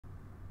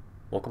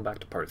Welcome back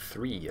to part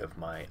 3 of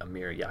my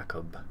Amir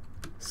Ya'qub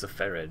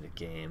Saffarid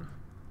game.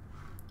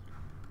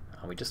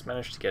 We just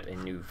managed to get a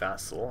new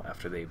vassal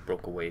after they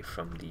broke away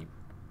from the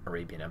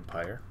Arabian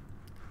Empire.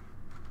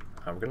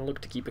 We're going to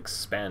look to keep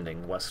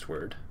expanding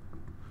westward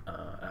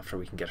after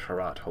we can get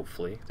Herat,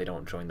 hopefully. They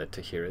don't join the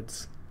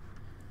Tahirids.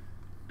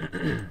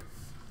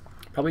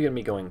 Probably going to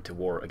be going to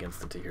war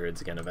against the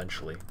Tahirids again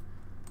eventually.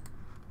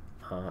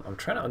 I'm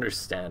trying to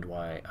understand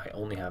why I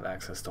only have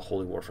access to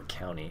Holy War for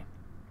County.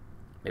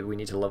 Maybe we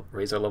need to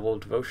raise our level of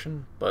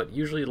devotion, but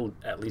usually it'll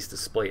at least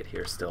display it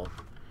here still.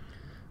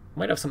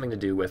 Might have something to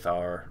do with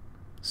our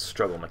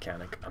struggle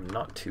mechanic, I'm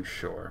not too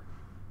sure.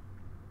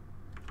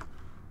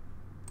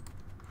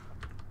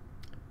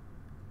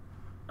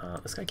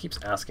 This guy keeps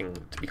asking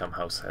to become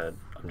househead.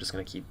 I'm just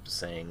going to keep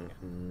saying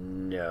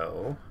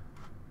no.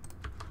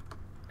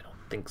 I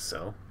don't think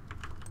so.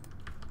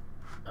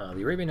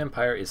 The Arabian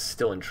Empire is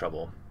still in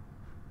trouble.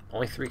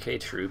 Only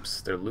 3k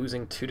troops, they're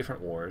losing 2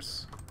 different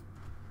wars.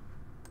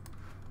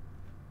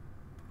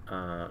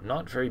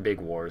 Not very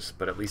big wars,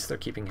 but at least they're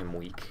keeping him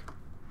weak.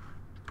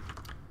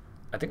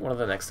 I think one of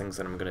the next things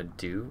that I'm going to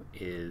do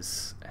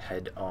is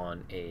head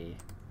on a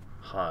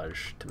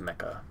Hajj to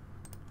Mecca.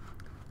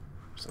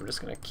 So I'm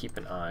just going to keep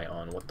an eye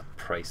on what the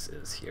price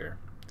is here.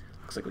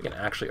 Looks like we can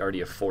actually already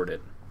afford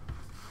it.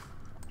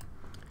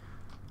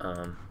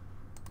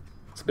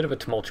 It's a bit of a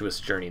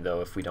tumultuous journey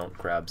though if we don't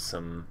grab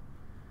some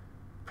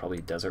probably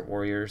desert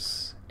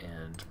warriors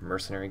and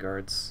mercenary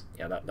guards.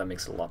 Yeah, that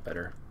makes it a lot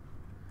better.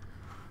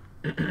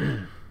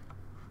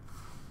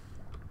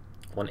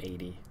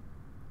 180.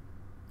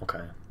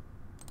 Okay.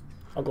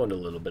 I'll go into a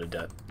little bit of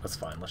debt. That's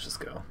fine. Let's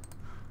just go.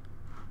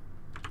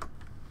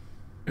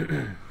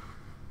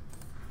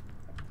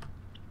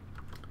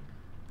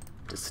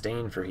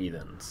 Disdain for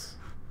heathens.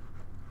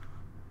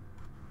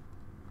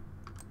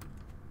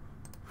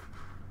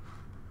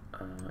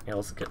 Yeah,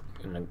 let's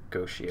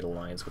negotiate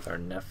alliance with our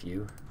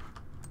nephew.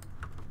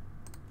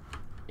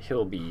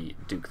 He'll be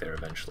Duke there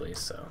eventually,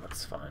 so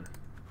that's fine.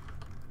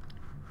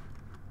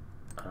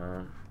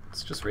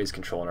 Let's just raise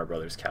control on our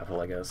brother's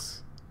capital, I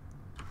guess.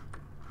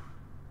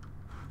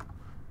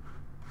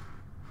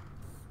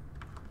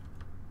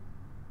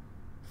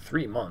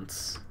 Three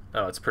months?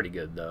 Oh, it's pretty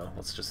good, though.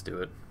 Let's just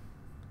do it.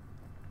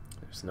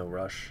 There's no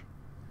rush.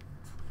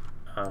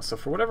 So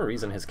for whatever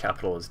reason, his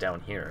capital is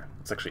down here.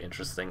 It's actually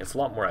interesting. It's a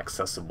lot more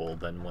accessible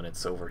than when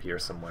it's over here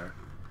somewhere.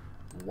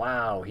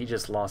 Wow, he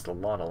just lost a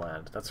lot of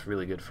land. That's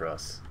really good for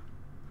us.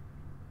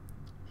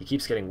 He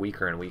keeps getting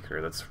weaker and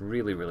weaker. That's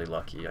really, really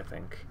lucky, I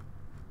think.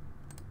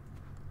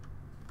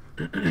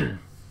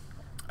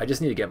 I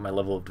just need to get my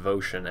level of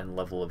devotion and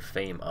level of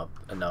fame up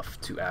enough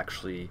to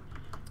actually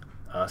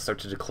start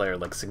to declare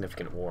like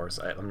significant wars.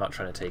 I'm not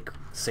trying to take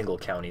single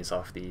counties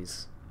off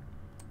these.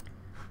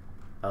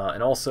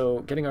 And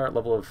also, getting our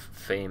level of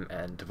fame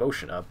and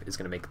devotion up is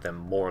going to make them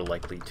more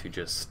likely to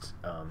just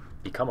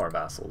become our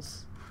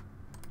vassals.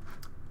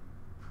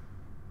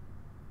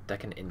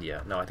 Deccan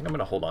India. No, I think I'm going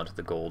to hold on to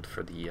the gold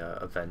for the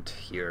event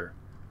here.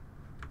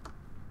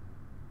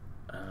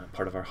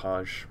 Part of our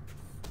Hajj.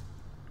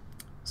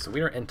 So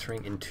we are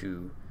entering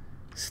into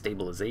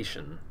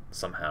stabilization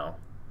somehow,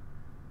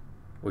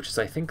 which is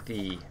I think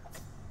the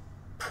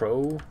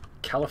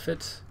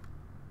pro-caliphate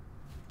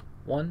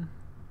one,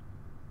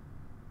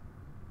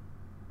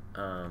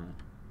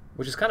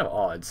 which is kind of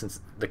odd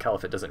since the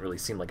caliphate doesn't really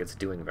seem like it's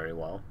doing very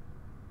well.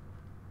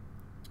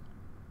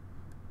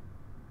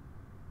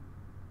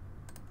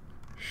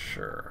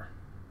 Sure.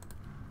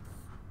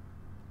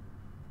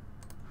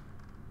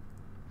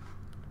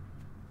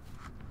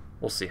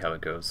 We'll see how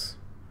it goes.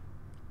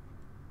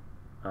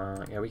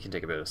 Yeah, we can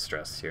take a bit of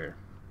stress here.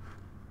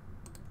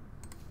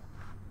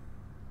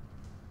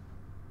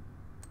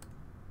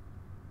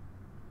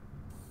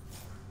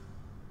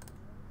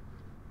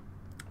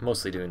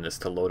 Mostly doing this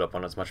to load up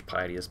on as much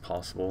piety as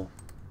possible.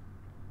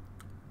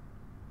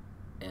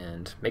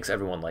 And makes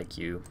everyone like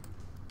you.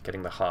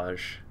 Getting the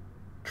Hajj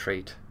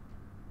trait.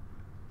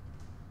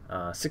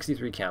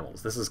 63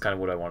 camels. This is kind of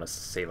what I want to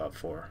save up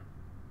for.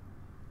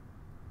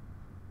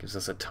 Gives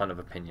us a ton of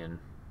opinion.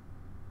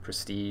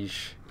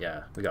 Prestige,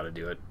 yeah, we gotta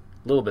do it.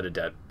 A little bit of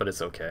debt, but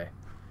it's okay.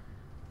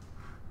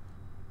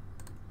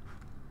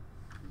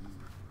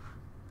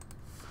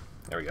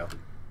 There we go.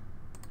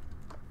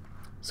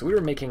 So we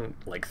were making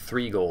like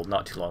 3 gold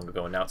not too long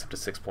ago, and now it's up to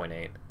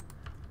 6.8.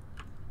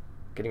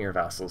 Getting your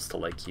vassals to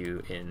like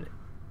you in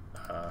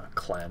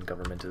clan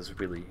government is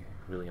really,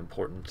 really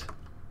important.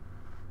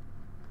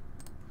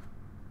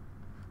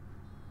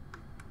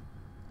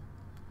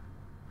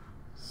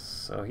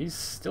 So he's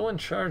still in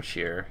charge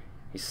here.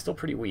 He's still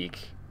pretty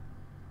weak.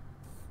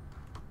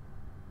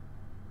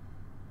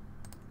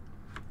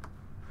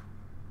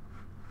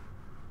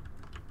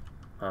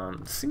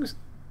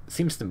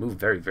 Seems to move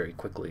very, very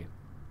quickly.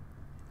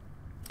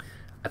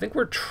 I think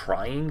we're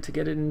trying to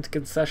get it into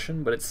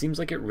concession, but it seems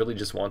like it really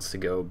just wants to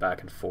go back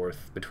and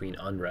forth between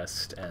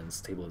unrest and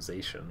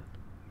stabilization.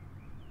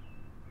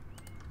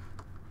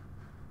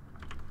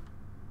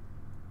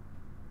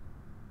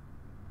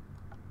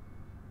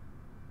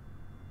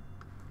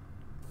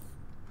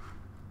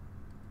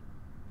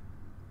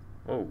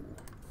 Whoa.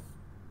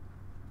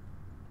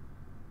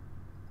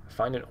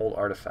 Find an old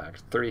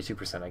artifact.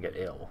 32% I get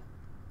ill.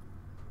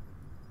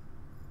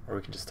 Or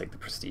we can just take the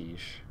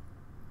prestige.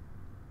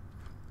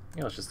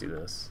 Yeah, let's just do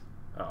this.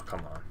 Oh,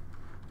 come on.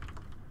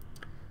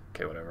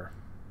 Okay, whatever.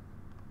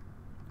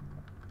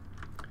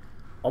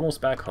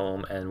 Almost back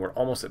home, and we're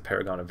almost at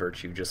Paragon of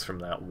Virtue just from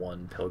that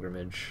one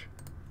pilgrimage.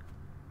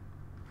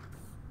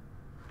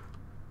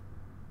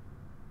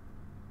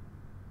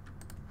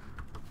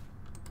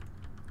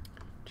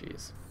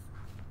 Jeez.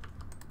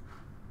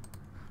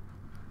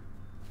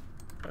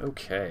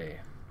 Okay.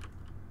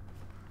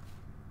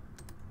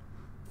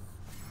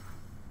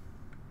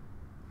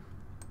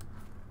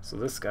 So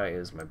this guy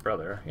is my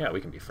brother. Yeah, we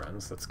can be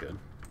friends. That's good.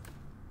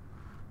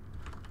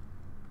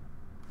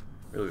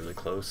 Really, really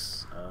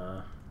close.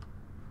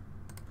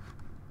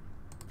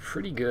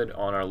 Pretty good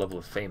on our level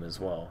of fame as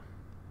well.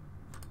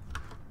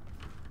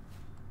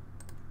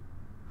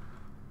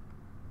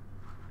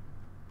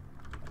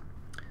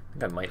 I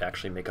think I might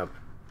actually make up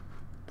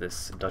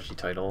this duchy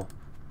title.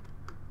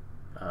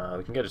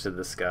 We can get it to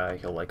this guy.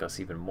 He'll like us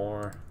even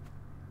more.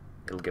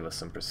 It'll give us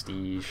some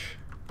prestige.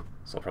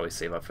 So I'll probably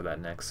save up for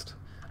that next.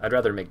 I'd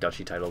rather make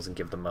duchy titles and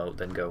give them out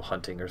than go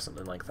hunting or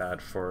something like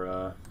that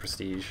for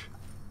prestige.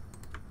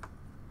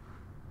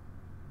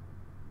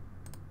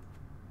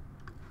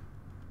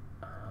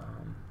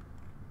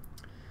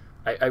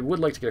 I would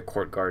like to get a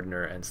court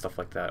gardener and stuff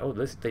like that. Oh,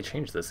 they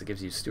changed this. It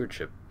gives you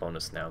stewardship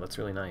bonus now. That's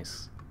really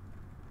nice.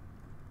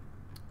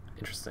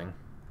 Interesting.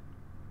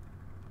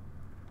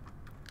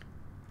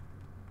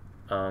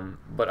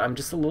 But I'm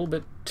just a little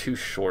bit too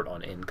short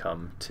on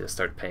income to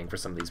start paying for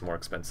some of these more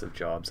expensive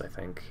jobs, I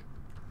think.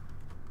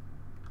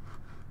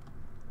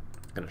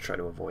 I'm going to try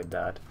to avoid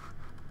that.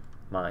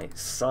 My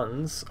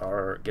sons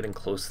are getting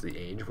close to the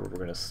age where we're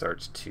going to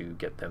start to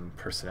get them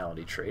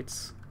personality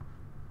traits.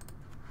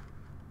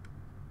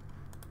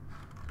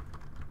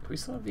 Do we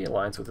still have the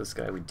alliance with this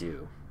guy? We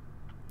do.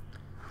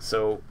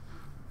 So,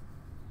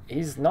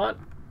 he's not...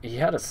 He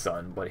had a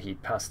son, but he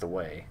passed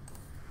away.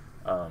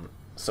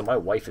 So my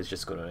wife is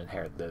just going to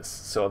inherit this.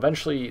 So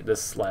eventually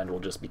this land will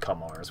just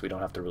become ours. We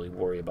don't have to really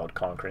worry about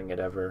conquering it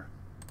ever.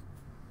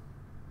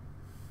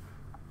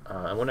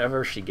 And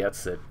whenever she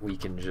gets it, we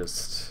can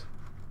just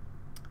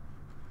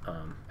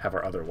have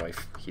our other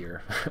wife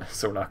here.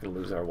 So we're not going to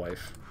lose our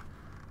wife.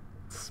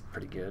 It's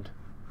pretty good.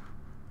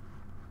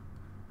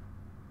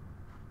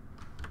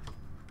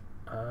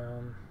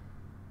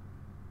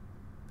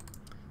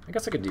 I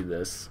guess I could do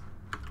this.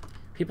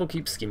 People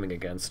keep scheming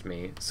against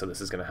me, so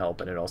this is going to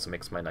help, and it also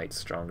makes my knights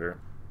stronger.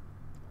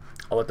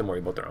 I'll let them worry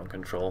about their own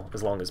control.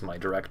 As long as my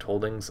direct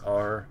holdings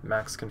are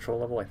max control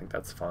level, I think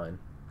that's fine.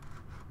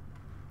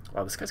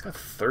 Wow, this guy's got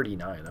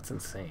 39. That's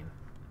insane.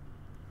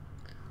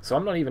 So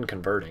I'm not even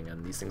converting,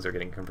 and these things are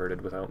getting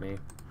converted without me.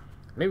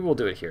 Maybe we'll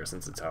do it here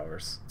since it's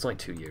ours. It's only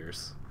 2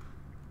 years.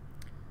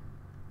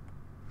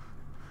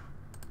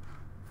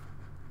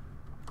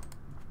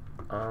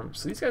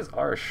 So these guys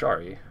are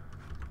Ashari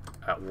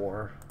at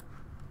war.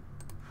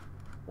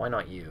 Why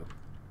not you?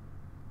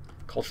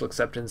 Cultural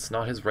acceptance,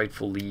 not his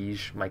rightful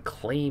liege. My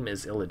claim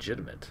is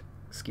illegitimate.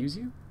 Excuse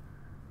you?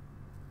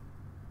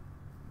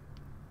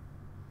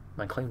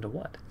 My claim to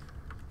what?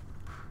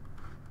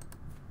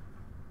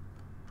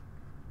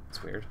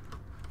 It's weird.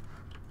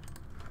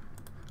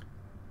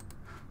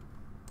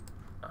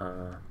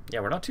 Yeah,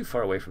 we're not too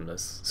far away from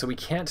this. So we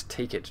can't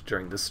take it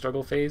during this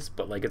struggle phase,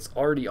 but like it's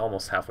already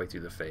almost halfway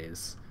through the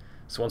phase.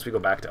 So once we go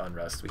back to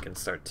Unrest, we can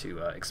start to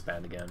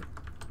expand again.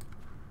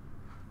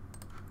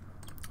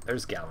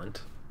 There's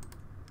Gallant.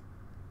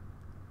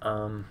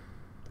 I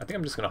think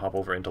I'm just going to hop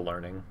over into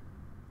learning.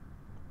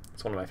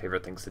 It's one of my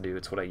favorite things to do.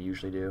 It's what I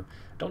usually do.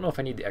 I don't know if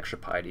I need the extra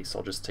piety, so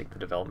I'll just take the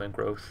development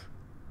growth.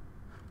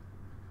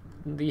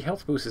 The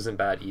health boost isn't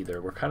bad either.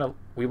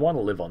 We want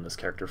to live on this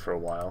character for a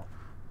while.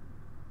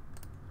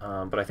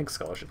 But I think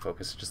scholarship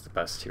focus is just the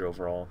best here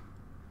overall.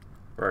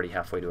 We're already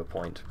halfway to a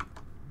point.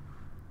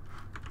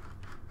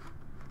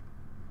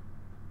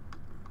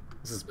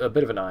 This is a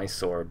bit of an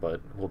eyesore,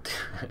 but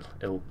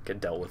it'll get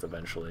dealt with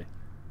eventually.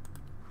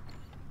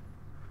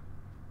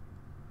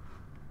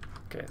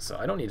 Okay, so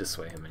I don't need to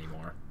sway him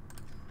anymore.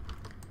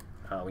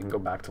 We can go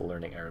back to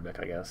learning Arabic,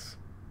 I guess.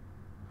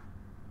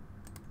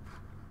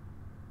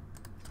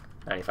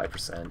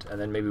 95%, and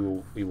then maybe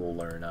we will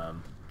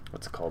learn,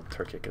 what's it called,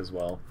 Turkic as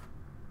well.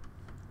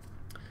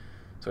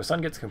 So our son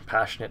gets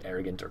compassionate,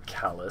 arrogant, or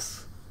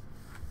callous.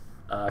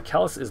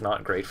 Callous is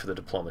not great for the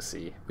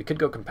diplomacy. We could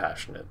go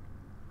compassionate.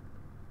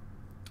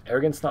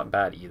 Arrogance not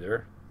bad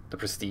either. The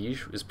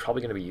prestige is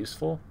probably going to be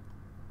useful.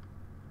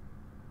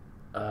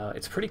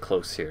 It's pretty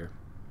close here.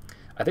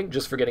 I think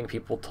just for getting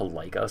people to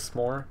like us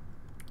more,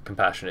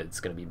 compassionate is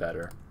going to be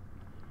better.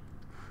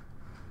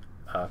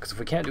 Because if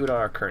we can't do it on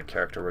our current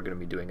character, we're going to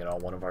be doing it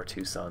on one of our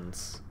 2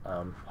 sons.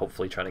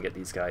 Hopefully trying to get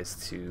these guys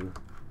to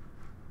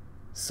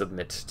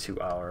submit to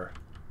our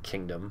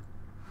kingdom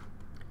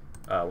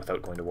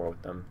without going to war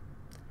with them.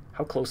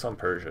 How close on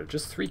Persia?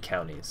 Just 3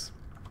 counties.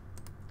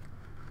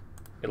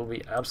 It'll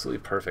be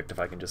absolutely perfect if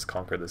I can just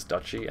conquer this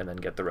duchy and then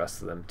get the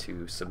rest of them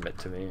to submit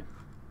to me.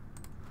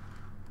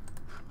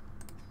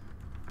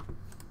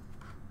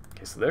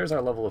 Okay, so there's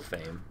our level of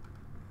fame.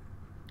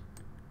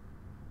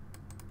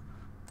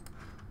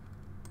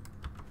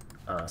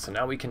 So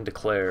now we can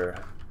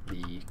declare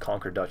the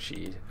Conquer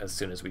Duchy as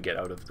soon as we get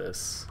out of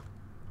this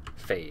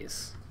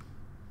phase,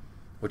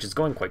 which is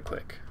going quite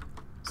quick,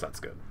 so that's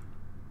good.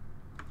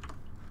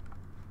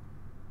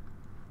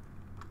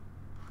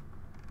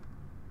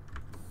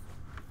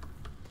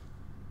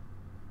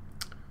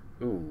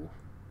 Ooh.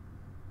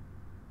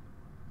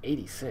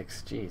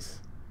 86, jeez.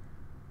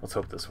 Let's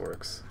hope this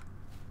works.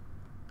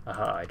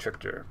 Aha, I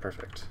tricked her.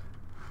 Perfect.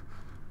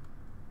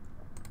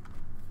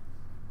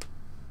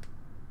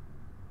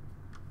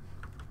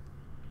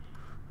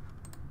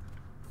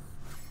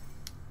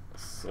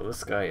 So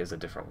this guy is a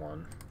different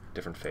one.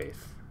 Different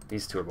faith.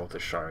 These two are both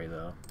Ashari,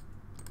 though.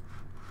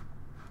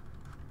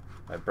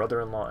 My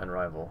brother-in-law and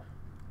rival.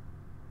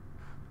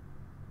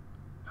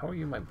 How are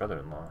you my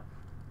brother-in-law?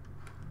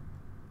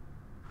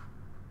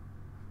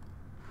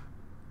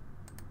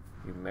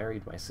 You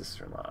married my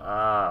sister-in-law.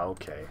 Ah,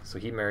 okay. So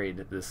he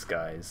married this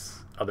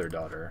guy's other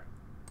daughter.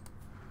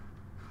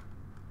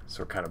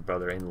 So we're kind of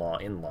brother-in-law.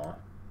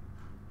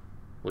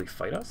 Will he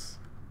fight us?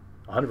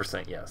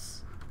 100%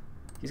 yes.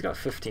 He's got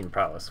 15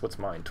 prowess. What's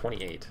mine?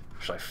 28.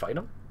 Should I fight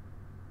him?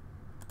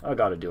 I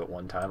gotta do it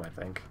one time, I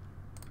think.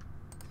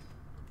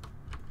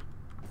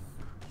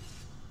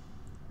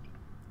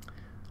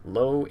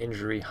 Low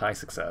injury, high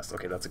success.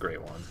 Okay, that's a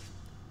great one.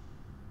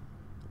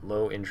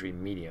 Low injury,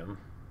 medium.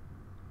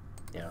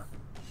 Yeah.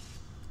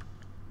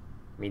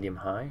 Medium,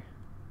 high.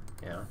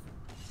 Yeah.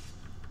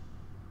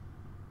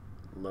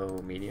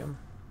 Low, medium.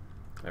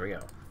 There we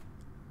go.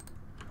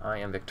 I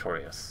am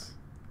victorious.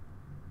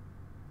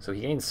 So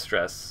he gains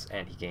stress,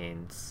 and he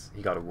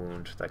got a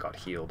wound that got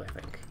healed, I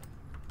think.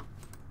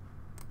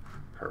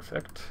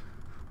 Perfect.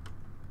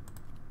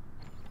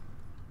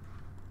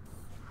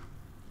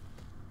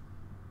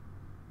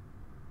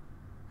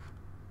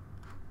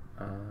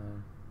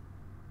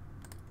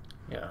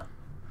 Yeah.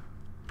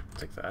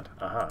 Take that.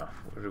 Aha.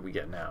 What do we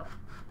get now?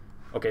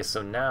 Okay,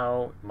 so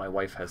now my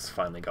wife has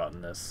finally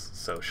gotten this,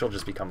 so she'll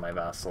just become my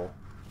vassal.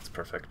 It's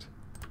perfect.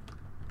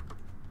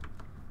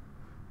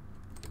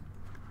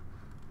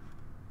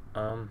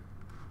 I'm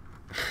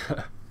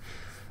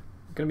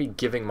gonna be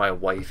giving my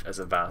wife as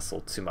a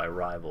vassal to my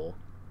rival.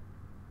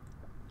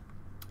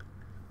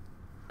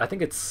 I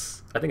think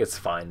it's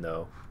fine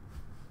though.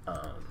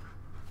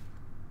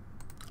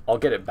 I'll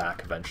get it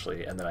back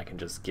eventually, and then I can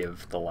just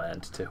give the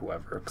land to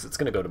whoever, because it's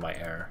gonna go to my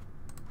heir.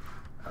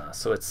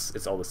 So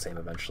it's all the same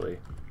eventually.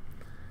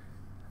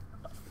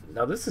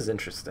 Now this is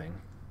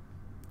interesting.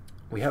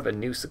 We have a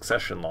new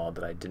succession law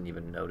that I didn't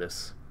even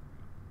notice.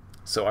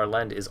 So our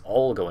land is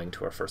all going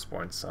to our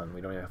firstborn son. We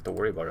don't even have to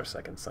worry about our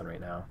second son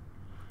right now,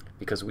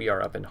 because we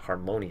are up in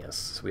harmonious.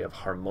 So we have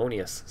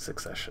harmonious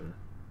succession.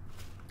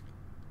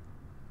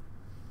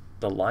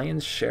 The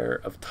lion's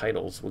share of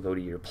titles will go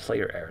to your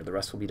player heir. The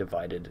rest will be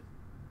divided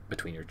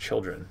between your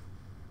children.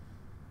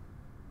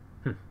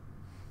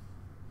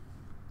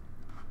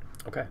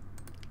 Okay.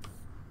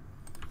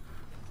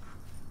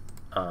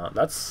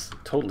 That's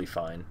totally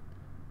fine.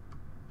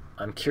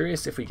 I'm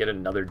curious if we get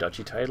another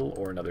duchy title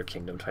or another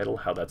kingdom title,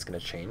 how that's going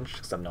to change,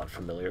 because I'm not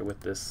familiar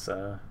with this.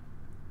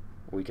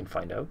 We can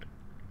find out.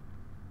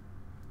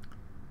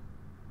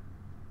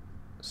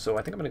 So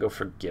I think I'm going to go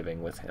for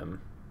giving with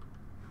him.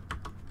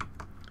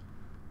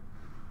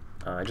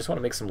 I just want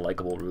to make some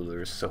likable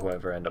rulers, so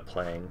whoever I end up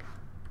playing,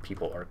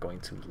 people are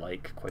going to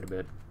like quite a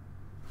bit.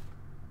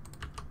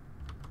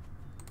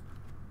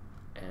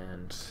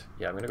 And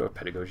yeah, I'm going to go with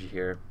pedagogy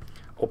here.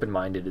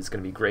 Open-minded is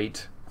going to be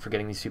great for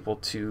getting these people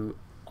to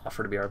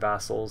offer to be our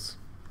vassals.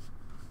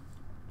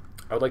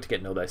 I would like to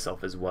get know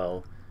thyself as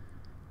well.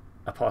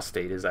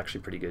 Apostate is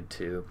actually pretty good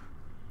too.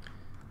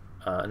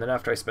 And then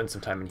after I spend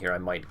some time in here, I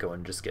might go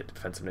and just get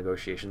defensive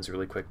negotiations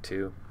really quick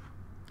too.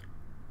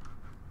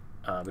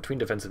 Between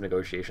defensive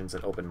negotiations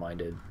and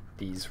open-minded,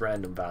 these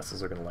random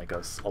vassals are going to like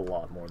us a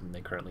lot more than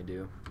they currently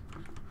do.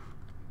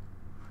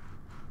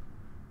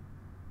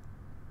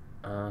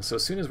 So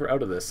as soon as we're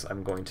out of this,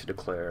 I'm going to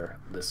declare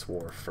this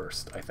war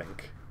first, I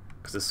think.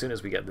 Because as soon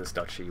as we get this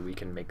duchy, we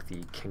can make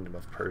the Kingdom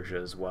of Persia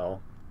as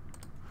well.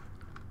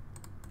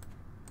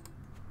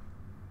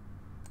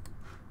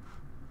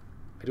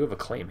 I do have a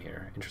claim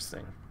here.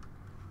 Interesting.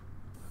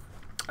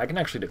 I can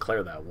actually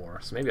declare that war,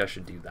 so maybe I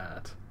should do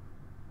that.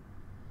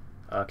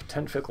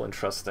 Content, fickle, and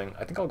trusting.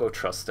 I think I'll go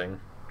trusting.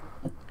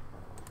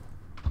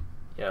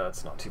 Yeah,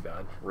 that's not too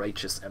bad.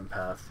 Righteous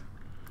empath.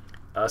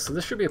 So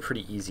this should be a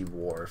pretty easy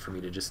war for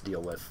me to just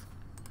deal with.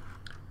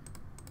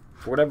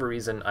 For whatever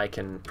reason, I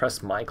can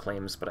press my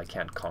claims, but I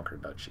can't conquer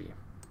duchy.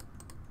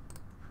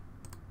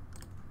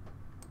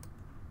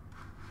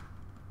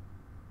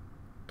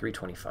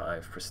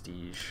 .325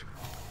 prestige.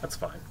 That's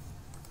fine.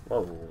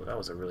 Whoa, that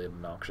was a really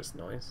obnoxious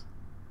noise.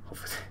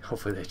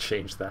 Hopefully they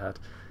change that.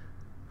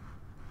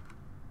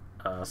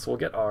 So we'll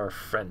get our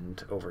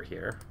friend over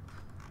here.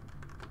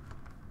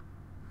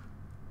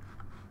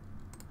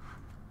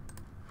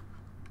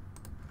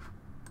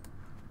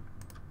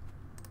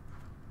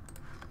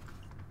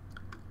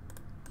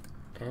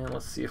 And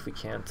let's see if we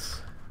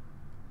can't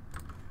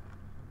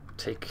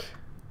take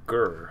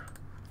Gur.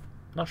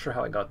 Not sure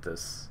how I got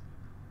this.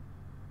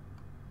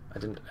 I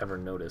didn't ever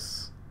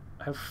notice.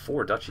 I have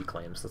 4 duchy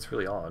claims. That's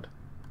really odd.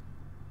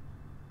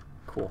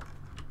 Cool.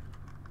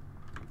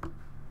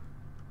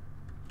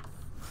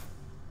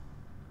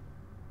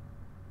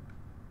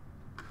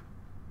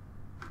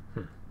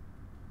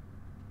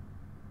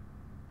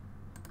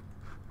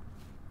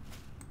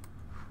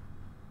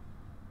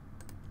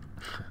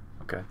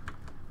 Okay.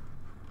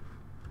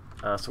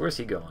 So where's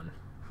he going?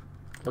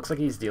 Looks like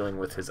he's dealing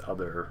with his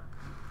other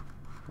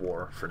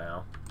war for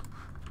now.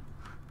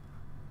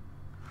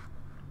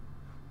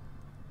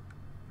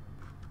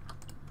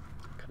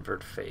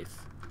 Convert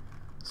faith.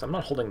 So I'm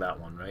not holding that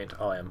one, right?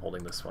 Oh, I am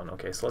holding this one.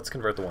 Okay, so let's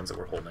convert the ones that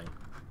we're holding.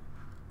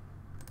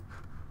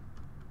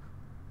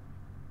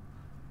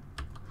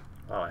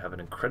 Wow, I have an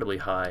incredibly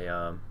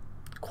high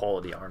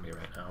quality army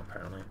right now,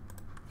 apparently.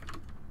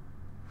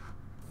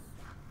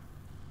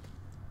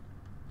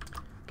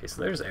 Okay,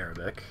 so there's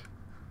Arabic.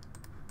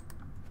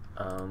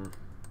 I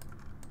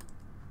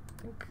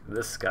think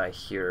this guy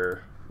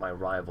here, my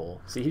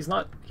rival. See, he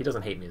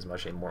doesn't hate me as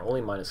much anymore. Only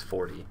minus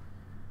 40.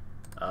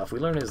 If we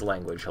learn his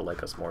language, he'll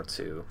like us more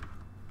too.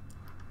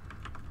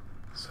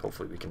 So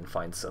hopefully we can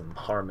find some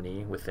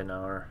harmony within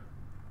our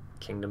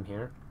kingdom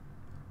here.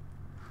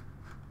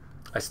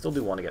 I still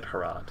do want to get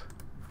Herat.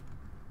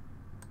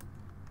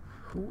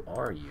 Who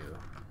are you?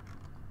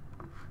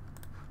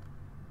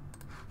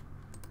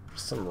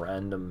 Some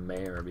random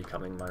mayor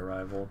becoming my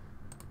rival.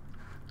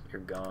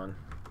 You're gone.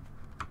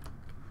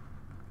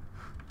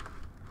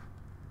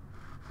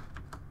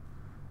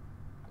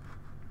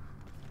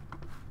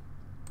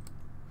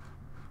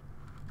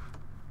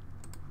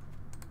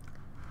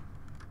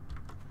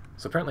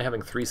 So apparently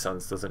having 3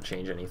 sons doesn't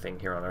change anything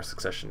here on our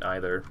succession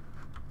either.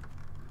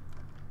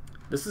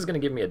 This is going to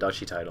give me a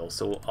duchy title,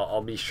 so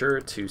I'll be sure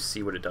to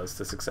see what it does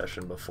to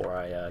succession before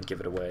I give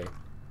it away.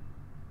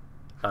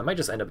 I might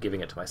just end up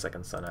giving it to my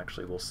second son,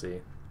 actually. We'll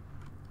see.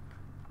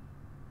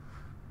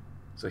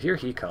 So here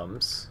he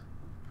comes.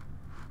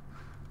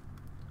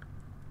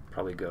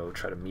 Probably go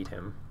try to meet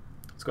him.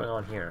 What's going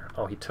on here?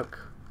 Oh, he took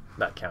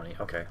that county.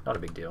 Okay, not a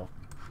big deal.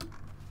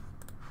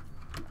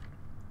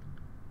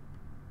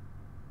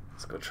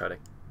 Let's go try to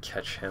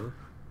catch him.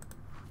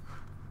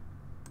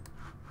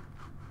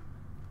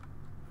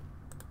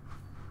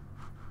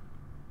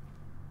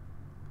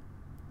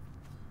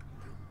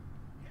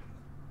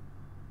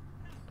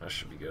 That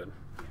should be good.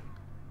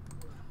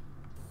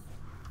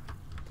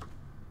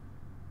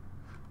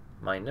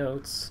 My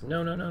notes.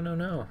 No, no, no, no,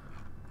 no.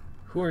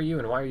 Who are you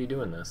and why are you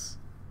doing this?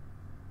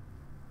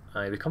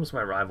 He becomes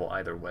my rival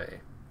either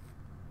way.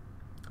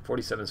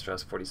 47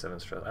 stress,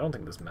 47 stress. I don't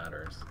think this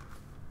matters.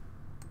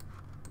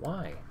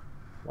 Why?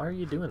 Why are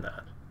you doing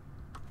that?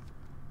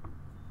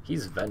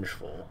 He's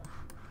vengeful.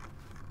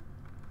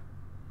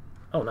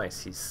 Oh,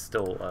 nice. He's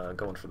still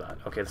going for that.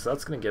 Okay, so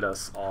that's going to get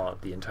us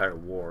the entire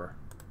war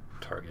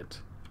target.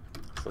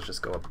 So let's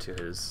just go up to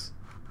his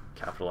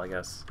capital, I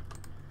guess.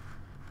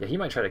 Yeah, he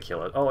might try to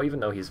kill it. Oh, even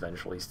though he's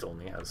vengeful, he still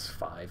only has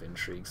 5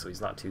 intrigue, so he's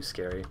not too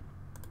scary.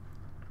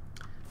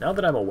 Now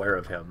that I'm aware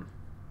of him...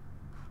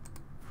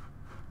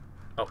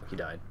 Oh, he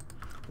died.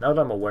 Now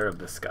that I'm aware of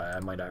this guy, I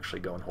might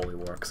actually go in Holy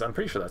War, because I'm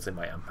pretty sure that's in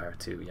my empire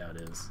too. Yeah,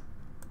 it is.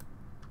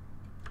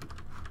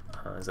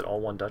 Is it all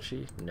 1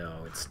 duchy?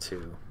 No, it's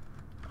 2.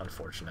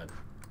 Unfortunate.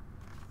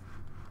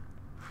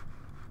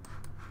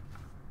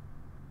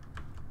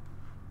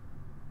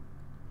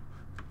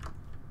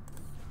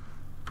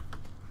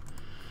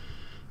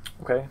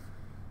 Okay,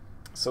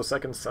 so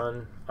second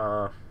son,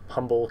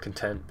 humble,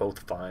 content, both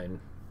fine.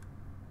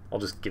 I'll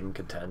just give him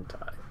content.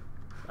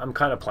 I'm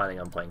kind of planning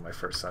on playing my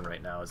first son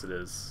right now as it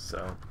is,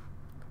 so...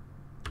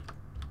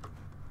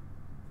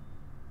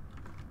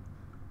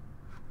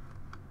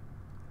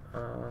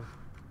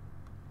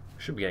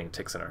 should be getting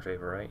ticks in our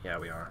favor, right? Yeah,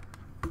 we are.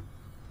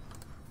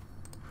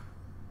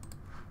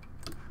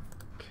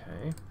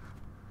 Okay.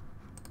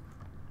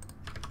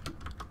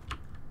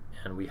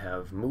 And we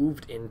have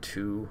moved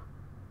into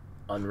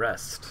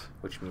unrest,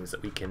 which means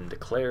that we can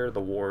declare the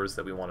wars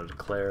that we want to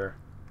declare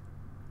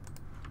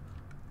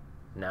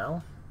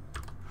now.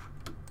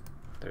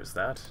 There's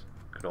that.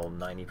 Good old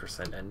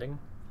 90% ending.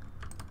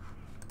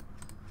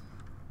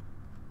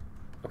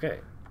 Okay.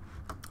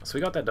 So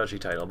we got that duchy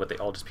title, but they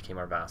all just became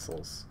our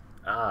vassals.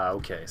 Ah,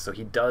 okay. So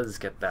he does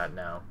get that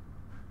now.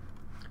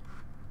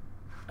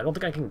 I don't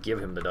think I can give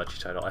him the duchy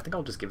title. I think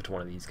I'll just give it to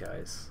one of these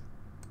guys.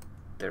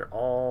 They're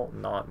all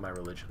not my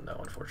religion, though,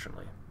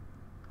 unfortunately.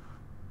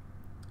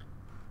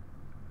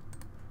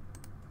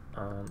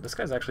 This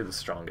guy's actually the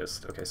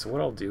strongest. Okay, so what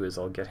I'll do is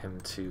I'll get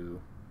him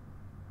to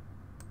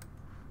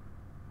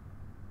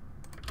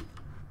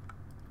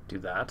do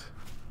that.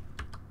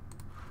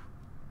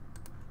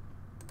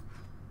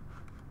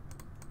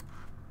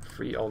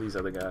 Free all these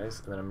other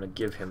guys, and then I'm going to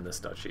give him this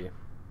duchy.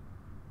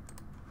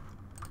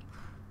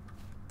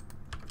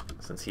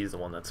 Since he's the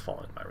one that's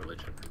following my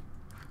religion.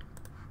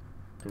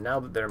 And now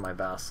that they're my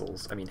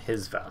vassals, I mean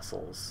his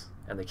vassals,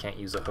 and they can't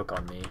use a hook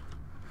on me,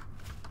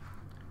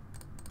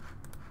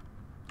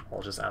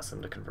 I'll just ask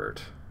them to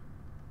convert.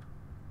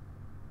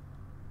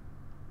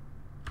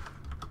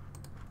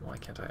 Why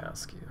can't I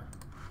ask you?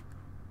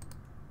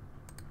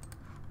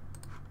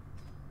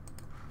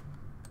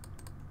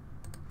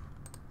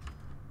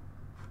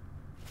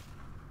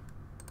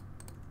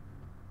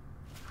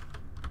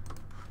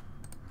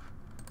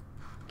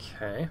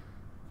 Okay.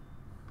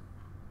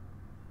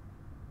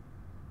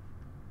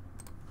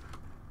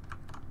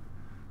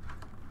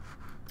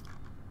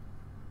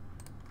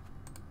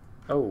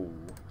 Oh,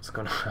 what's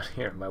going on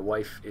here? My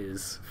wife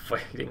is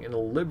fighting in a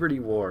liberty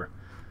war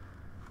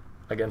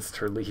against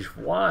her liege.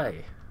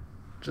 Why?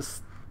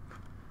 Just...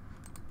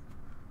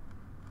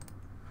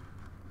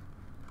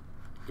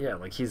 yeah,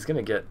 like she's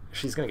gonna get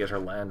her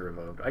land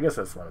revoked. I guess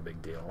that's not a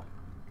big deal.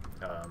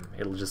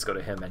 It'll just go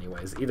to him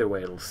anyways. Either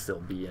way, it'll still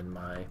be in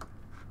my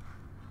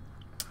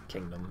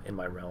kingdom, in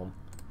my realm.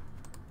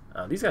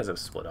 These guys have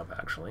split up,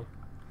 actually.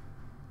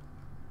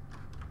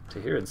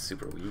 Tahir's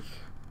super weak.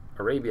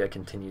 Arabia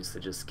continues to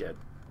just get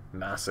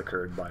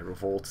massacred by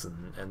revolts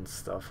and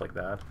stuff like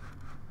that.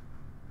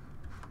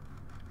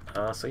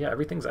 So yeah,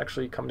 everything's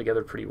actually come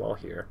together pretty well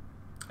here.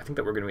 I think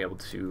that we're going to be able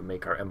to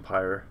make our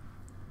empire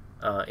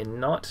in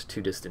not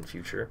too distant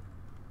future.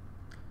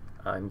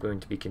 I'm going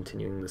to be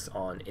continuing this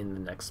on in the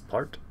next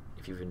part.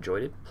 If you've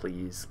enjoyed it,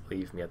 please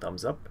leave me a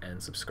thumbs up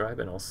and subscribe,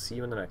 and I'll see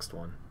you in the next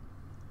one.